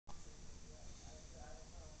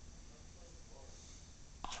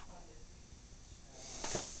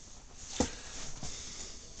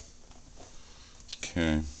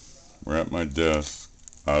Okay, we're at my desk.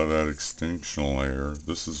 Out of that extinction layer,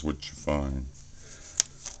 this is what you find.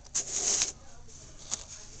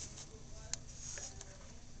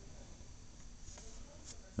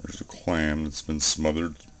 There's a clam that's been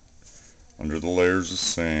smothered under the layers of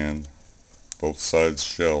sand, both sides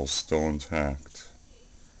shells still intact.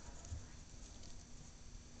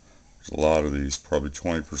 There's a lot of these, probably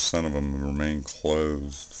 20% of them remain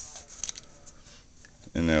closed.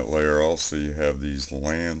 In that layer also you have these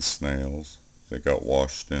land snails that got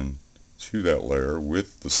washed in to that layer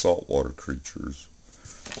with the saltwater creatures.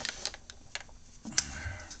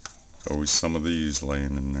 Always some of these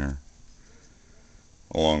laying in there,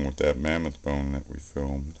 along with that mammoth bone that we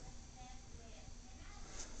filmed.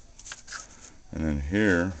 And then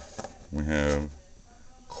here we have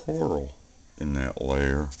coral in that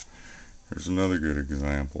layer. Here's another good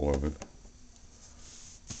example of it.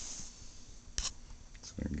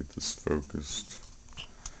 So I can get this focused.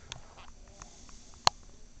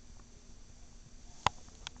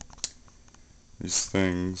 These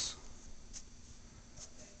things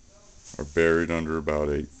are buried under about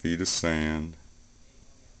 8 feet of sand.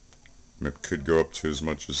 It could go up to as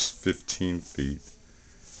much as 15 feet.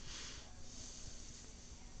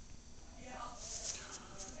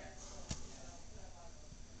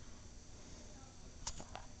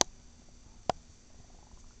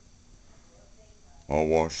 All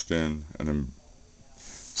washed in, and then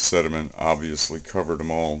sediment obviously covered them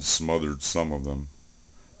all and smothered some of them,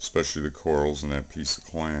 especially the corals and that piece of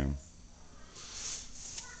clam.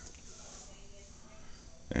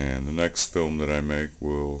 And the next film that I make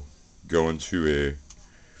will go into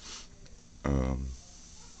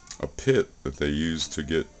a pit that they use to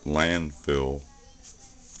get landfill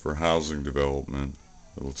for housing development.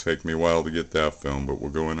 It will take me a while to get that film, but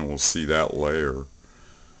we'll go in and we'll see that layer,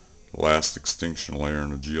 the last extinction layer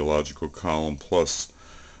in a geological column, plus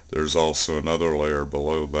there's also another layer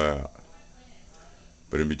below that.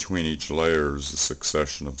 But in between each layer is a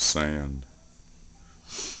succession of sand.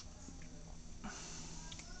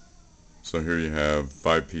 So here you have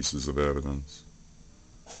 5 pieces of evidence.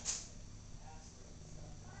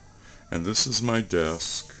 And this is my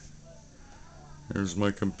desk. Here's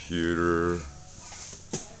my computers.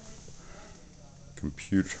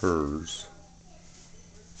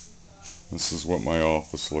 This is what my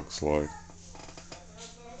office looks like.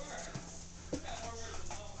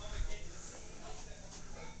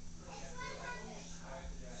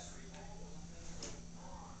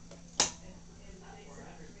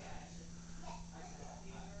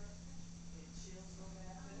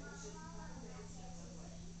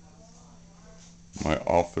 My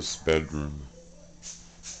office bedroom.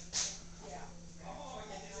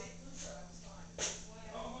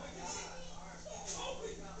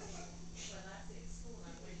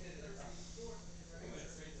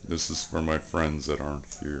 This is for my friends that aren't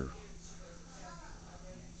here.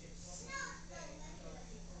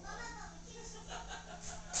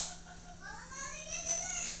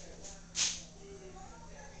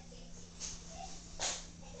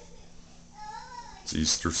 It's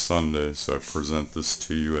Easter Sunday, so I present this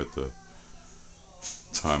to you at the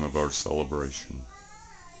time of our celebration.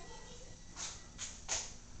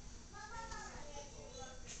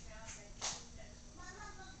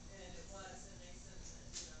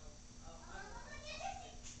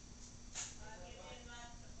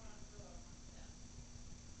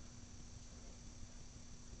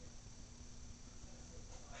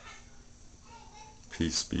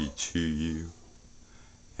 Peace be to you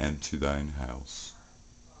and to thine house.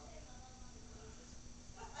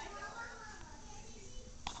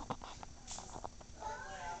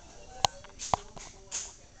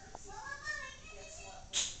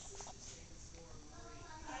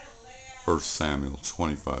 First Samuel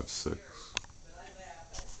 25:6.